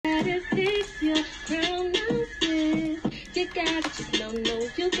don't know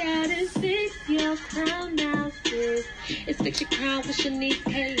you got it. Fix your crown now, sis. It's Fix Your Crown with Shanice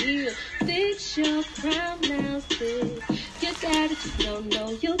K. Hill. Fix your crown now, sis. You got it, just don't know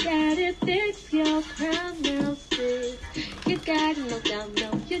you got it. Fix your crown now, sis. You got it, no doubt,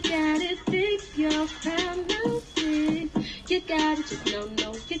 no, you got it. Fix your crown now, sis. You got it, just don't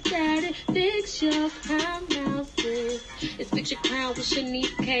know you got it. Fix your crown now, sis. It's Fix Your Crown with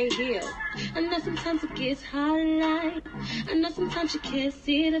Shanice K. Hill. I know sometimes it gets hard in life. I know sometimes you can't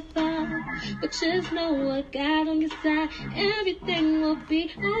see the fire, but just know what God on your side. Everything will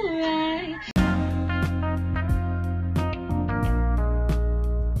be alright.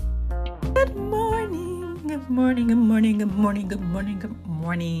 Good morning, good morning, good morning, good morning, good morning, good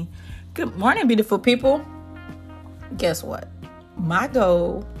morning. Good morning, beautiful people. Guess what? My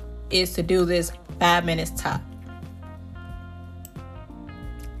goal is to do this 5 minutes top.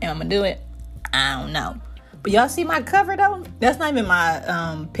 Am I gonna do it? I don't know. But y'all see my cover though? That's not even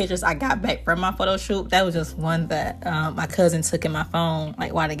my pictures I got back from my photo shoot. That was just one that my cousin took in my phone,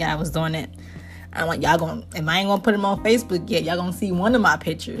 like while the guy was doing it. I'm like, y'all gonna, if I ain't gonna put them on Facebook yet, y'all gonna see one of my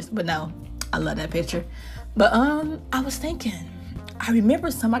pictures. But no, I love that picture. But I was thinking, I remember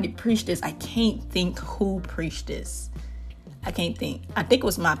somebody preached this. I can't think who preached this. I can't think. I think it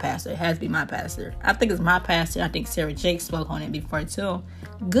was my pastor. It has to be my pastor. I think it's my pastor. I think Sarah Jake spoke on it before too.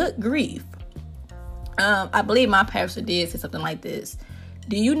 Good grief. I believe my pastor did say something like this.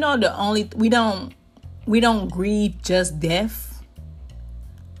 Do you know we don't grieve just death.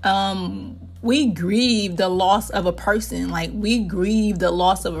 We grieve the loss of a person. Like we grieve the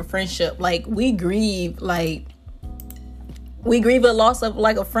loss of a friendship. Like we grieve a loss of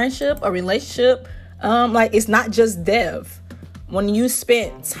like a friendship, a relationship. Like it's not just death. When you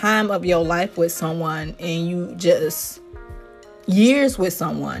spent time of your life with someone and you just years with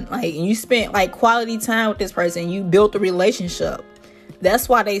someone, like you spent like quality time with this person, you built a relationship. That's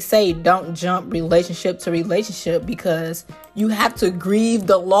why they say don't jump relationship to relationship, because you have to grieve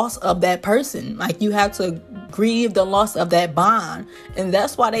the loss of that person. Like you have to grieve the loss of that bond. And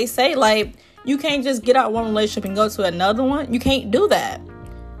that's why they say like you can't just get out one relationship and go to another one. You can't do that.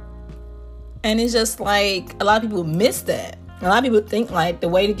 And it's just like a lot of people miss that. A lot of people think like the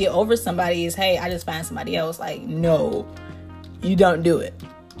way to get over somebody is, hey, I just find somebody else. Like, no, you don't do it.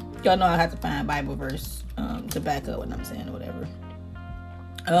 Y'all know I have to find a Bible verse to back up what I'm saying or whatever.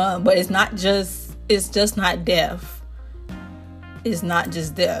 But it's just not death. It's not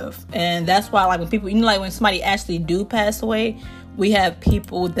just death. And that's why like when people, like when somebody actually do pass away, we have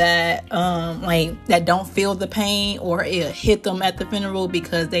people that that don't feel the pain, or it hit them at the funeral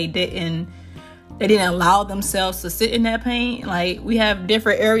because they didn't allow themselves to sit in that pain. Like we have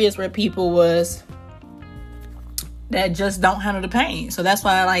different areas where people that just don't handle the pain. So that's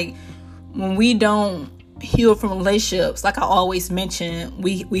why like when we don't heal from relationships, like I always mention,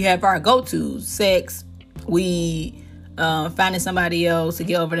 we have our go-tos: sex, we finding somebody else to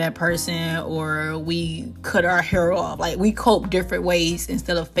get over that person, or we cut our hair off. Like we cope different ways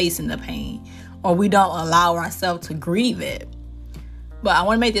instead of facing the pain, or we don't allow ourselves to grieve it. But I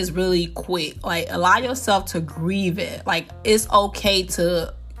want to make this really quick. Like allow yourself to grieve it. Like it's okay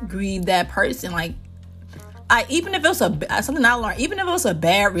to grieve that person. Like even if it was something I learned, even if it was a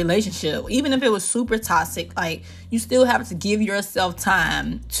bad relationship, even if it was super toxic, like you still have to give yourself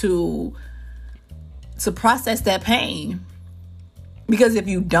time to process that pain. Because if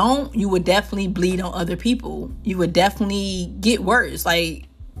you don't, you would definitely bleed on other people. You would definitely get worse. Like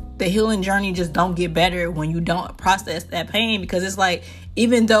the healing journey just don't get better when you don't process that pain. Because it's like,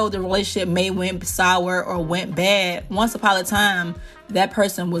 even though the relationship may went sour or went bad, once upon a time, that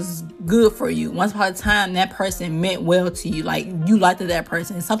person was good for you. Once upon a time, that person meant well to you. Like you liked that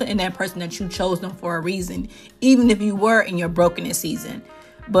person. It's something in that person that you chose them for a reason, even if you were in your brokenness season.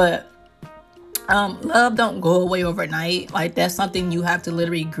 But love don't go away overnight. Like that's something you have to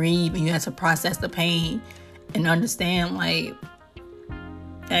literally grieve, and you have to process the pain and understand like,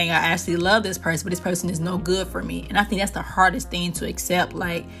 dang, I actually love this person, but this person is no good for me. And I think that's the hardest thing to accept.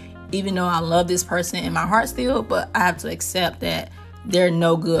 Like, even though I love this person in my heart still, but I have to accept that they're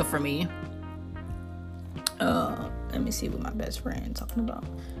no good for me. Let me see what my best friend talking about.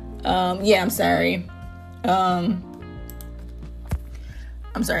 I'm sorry.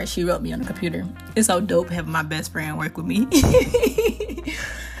 I'm sorry, she wrote me on the computer. It's so dope having my best friend work with me.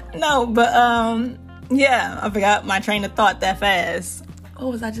 No, but I forgot my train of thought that fast.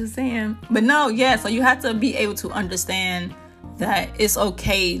 What was I just saying? But no, so you have to be able to understand that it's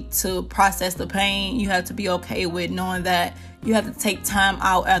okay to process the pain. You have to be okay with knowing that you have to take time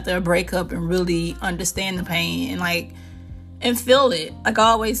out after a breakup and really understand the pain and feel it. Like I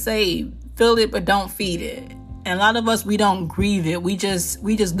always say, feel it, but don't feed it. And a lot of us, we don't grieve it. We just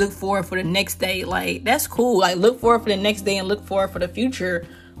look forward for the next day. Like, that's cool. Like, look forward for the next day and look forward for the future.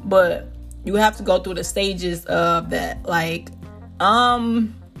 But you have to go through the stages of that. Like,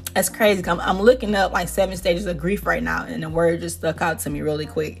 that's crazy. I'm looking up like 7 stages of grief right now, and the word just stuck out to me really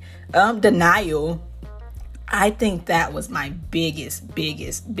quick. Denial. I think that was my biggest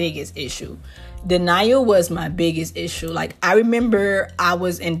issue. Denial was my biggest issue. Like, I remember I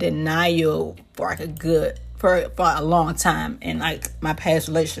was in denial for like for a long time in like my past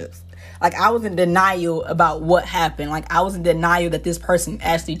relationships. Like, I was in denial about what happened. Like, I was in denial that this person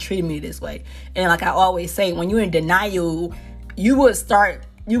actually treated me this way. And like I always say, when you're in denial, you would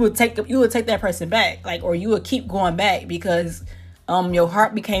take that person back, like, or you would keep going back because your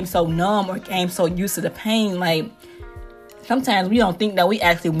heart became so numb or became so used to the pain. Like, sometimes we don't think that we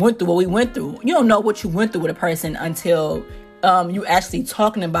actually went through what we went through. You don't know what you went through with a person until you actually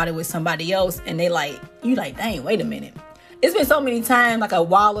talking about it with somebody else, and you like, dang, wait a minute. It's been so many times, like a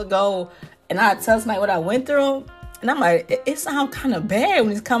while ago, and I tell somebody what I went through, and I'm like, it sounds kind of bad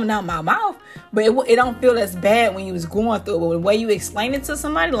when it's coming out my mouth, but it don't feel as bad when you was going through it. But the way you explain it to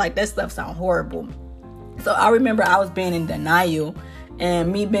somebody, like, that stuff sound horrible. So I remember I was being in denial,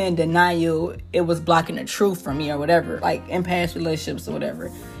 and me being in denial, it was blocking the truth from me or whatever, like in past relationships or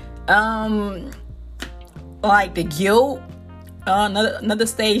whatever. Like the guilt. Another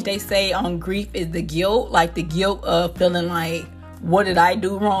stage they say on grief is the guilt, like the guilt of feeling like, what did I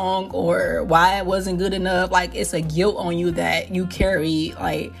do wrong, or why it wasn't good enough. Like, it's a guilt on you that you carry,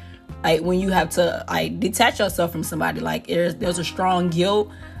 like when you have to like detach yourself from somebody. Like, there's a strong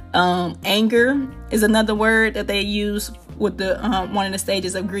guilt. Anger is another word that they use with the one of the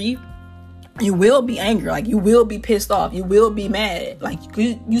stages of grief. You will be angry, like you will be pissed off, you will be mad. Like,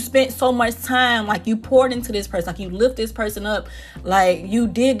 you spent so much time, like you poured into this person, like you lift this person up, like you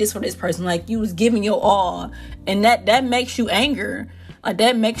did this for this person, like you was giving your all, and that makes you angry. Like,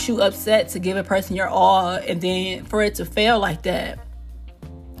 that makes you upset to give a person your all, and then for it to fail like that.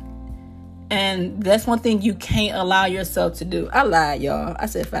 And that's one thing you can't allow yourself to do. I lied, y'all. I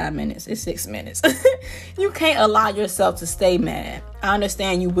said 5 minutes. It's 6 minutes. You can't allow yourself to stay mad. I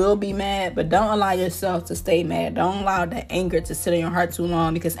understand you will be mad, but don't allow yourself to stay mad. Don't allow that anger to sit in your heart too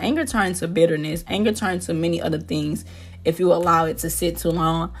long, because anger turns to bitterness. Anger turns to many other things if you allow it to sit too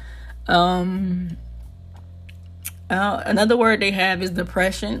long. Another word they have is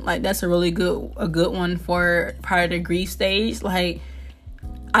depression. Like, that's a good one for part of the grief stage. Like,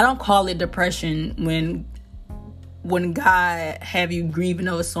 I don't call it depression when God have you grieving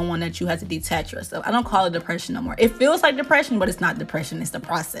over someone that you have to detach yourself. I don't call it depression no more. It feels like depression, but it's not depression. It's the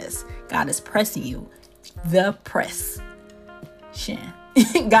process. God is pressing you. The press.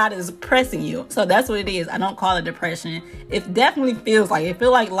 God is pressing you. So that's what it is. I don't call it depression. It definitely feels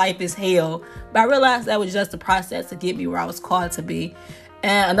like life is hell. But I realized that was just the process to get me where I was called to be.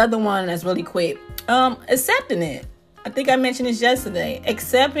 And another one that's really quick. Accepting it. I think I mentioned this yesterday.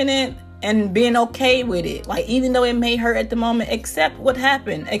 Accepting it and being okay with it. Like, even though it may hurt at the moment, accept what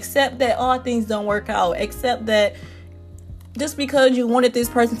happened. Accept that all things don't work out. Accept that just because you wanted this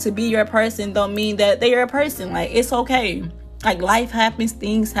person to be your person don't mean that they are a person. Like, it's okay. Like, life happens,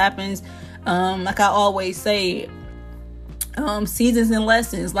 things happens. Like I always say, seasons and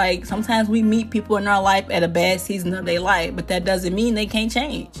lessons. Like, sometimes we meet people in our life at a bad season of their life, but that doesn't mean they can't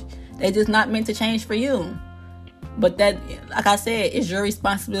change. They're just not meant to change for you. But that, like I said, is your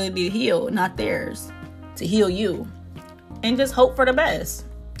responsibility to heal, not theirs. To heal you. And just hope for the best.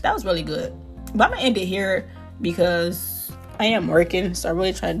 That was really good. But I'm going to end it here because I am working. So I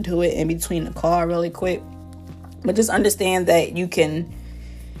really try to do it in between the call really quick. But just understand that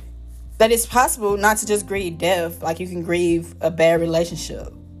that it's possible not to just grieve death. Like, you can grieve a bad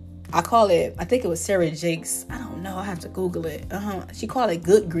relationship. I think it was Sarah Jakes. I don't know. I have to Google it. She called it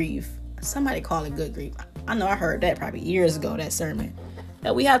good grief. Somebody called it good grief. I know I heard that probably years ago, that sermon.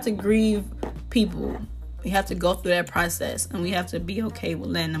 That we have to grieve people. We have to go through that process, and we have to be okay with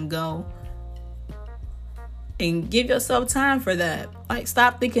letting them go. And give yourself time for that. Like,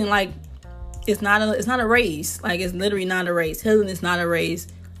 stop thinking like it's not a race. Like, it's literally not a race. Healing is not a race.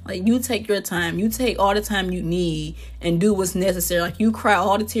 Like, you take your time. You take all the time you need and do what's necessary. Like, you cry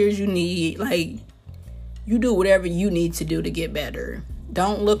all the tears you need. Like, you do whatever you need to do to get better.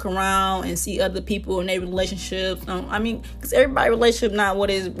 Don't look around and see other people in their relationships. Because everybody's relationship not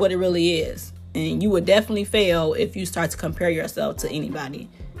what it really is. And you would definitely fail if you start to compare yourself to anybody.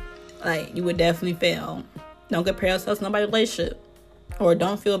 Like, you would definitely fail. Don't compare yourself to nobody's relationship. Or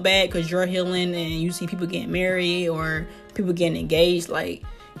don't feel bad because you're healing and you see people getting married or people getting engaged. Like,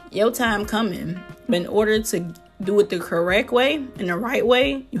 your time coming. But in order to do it the correct way, in the right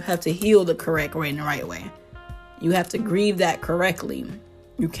way, you have to heal the correct way, in the right way. You have to grieve that correctly.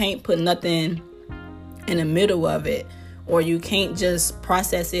 You can't put nothing in the middle of it, or you can't just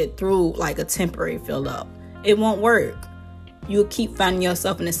process it through like a temporary fill up. It won't work. You'll keep finding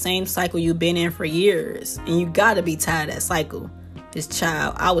yourself in the same cycle you've been in for years, and you gotta be tired of that cycle. This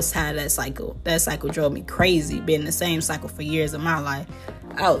child, I was tired of that cycle. That cycle drove me crazy, being in the same cycle for years of my life.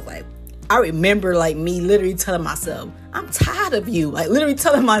 I was like, I remember like me literally telling myself, I'm tired of you. Like literally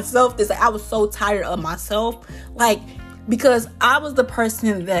telling myself this. Like, I was so tired of myself. Like, because I was the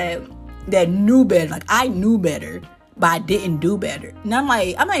person that knew better. Like I knew better, but I didn't do better. And I'm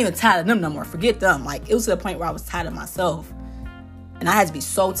like, I'm not even tired of them no more. Forget them. Like it was to the point where I was tired of myself. And I had to be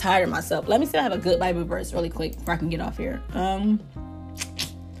so tired of myself. Let me see if I have a good Bible verse really quick before I can get off here.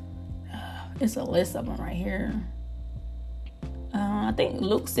 It's a list of them right here. I think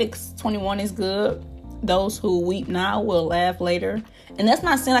Luke 6:21 is good. Those who weep now will laugh later. And that's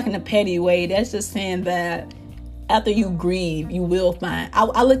not saying like in a petty way. That's just saying that after you grieve, you will find.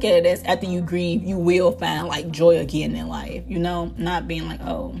 I look at it as after you grieve, you will find like joy again in life. You know, not being like,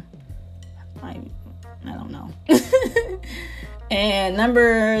 oh, I don't know. And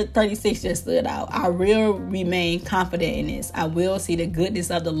number 36 just stood out. I will remain confident in this. I will see the goodness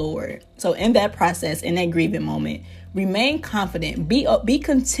of the Lord. So in that process, in that grieving moment, remain confident. Be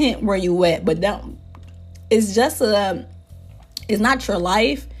content where you at. But don't. It's not your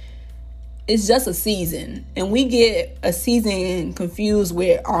life. It's just a season. And we get a season confused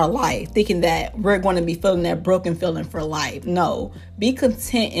with our life, thinking that we're going to be feeling that broken feeling for life. No, be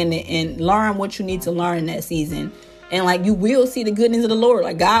content in it and learn what you need to learn in that season. And like you will see the goodness of the Lord.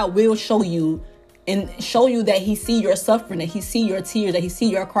 Like God will show you and show you that he see your suffering, that he see your tears, that he see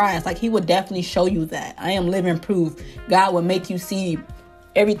your cries. Like he will definitely show you that. I am living proof. God will make you see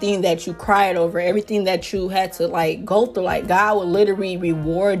everything that you cried over, everything that you had to like go through. Like God will literally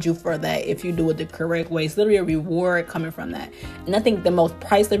reward you for that if you do it the correct way. It's literally a reward coming from that. And I think the most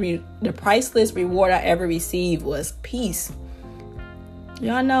priceless reward I ever received was peace.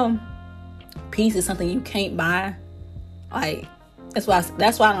 Y'all know peace is something you can't buy. Like that's why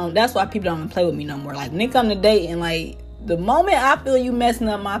people don't even play with me no more. Like when they come to date and like the moment I feel you messing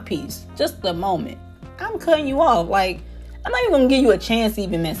up my peace, just the moment, I'm cutting you off. Like I'm not even gonna give you a chance to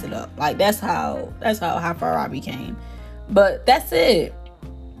even mess it up. Like that's how far I became. But that's it.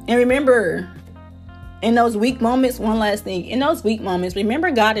 And remember, in those weak moments, one last thing, in those weak moments,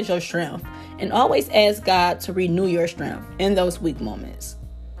 remember God is your strength. And always ask God to renew your strength in those weak moments.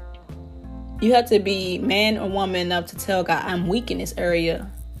 You have to be man or woman enough to tell God, I'm weak in this area.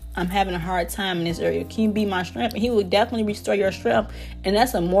 I'm having a hard time in this area. Can you be my strength? And he will definitely restore your strength. And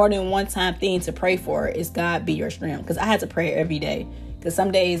that's a more than one time thing to pray for, is God be your strength. Because I had to pray every day. Because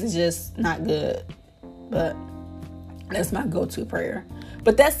some days it's just not good. But that's my go-to prayer.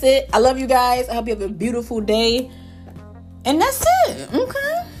 But that's it. I love you guys. I hope you have a beautiful day. And that's it.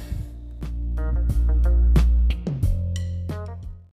 Okay.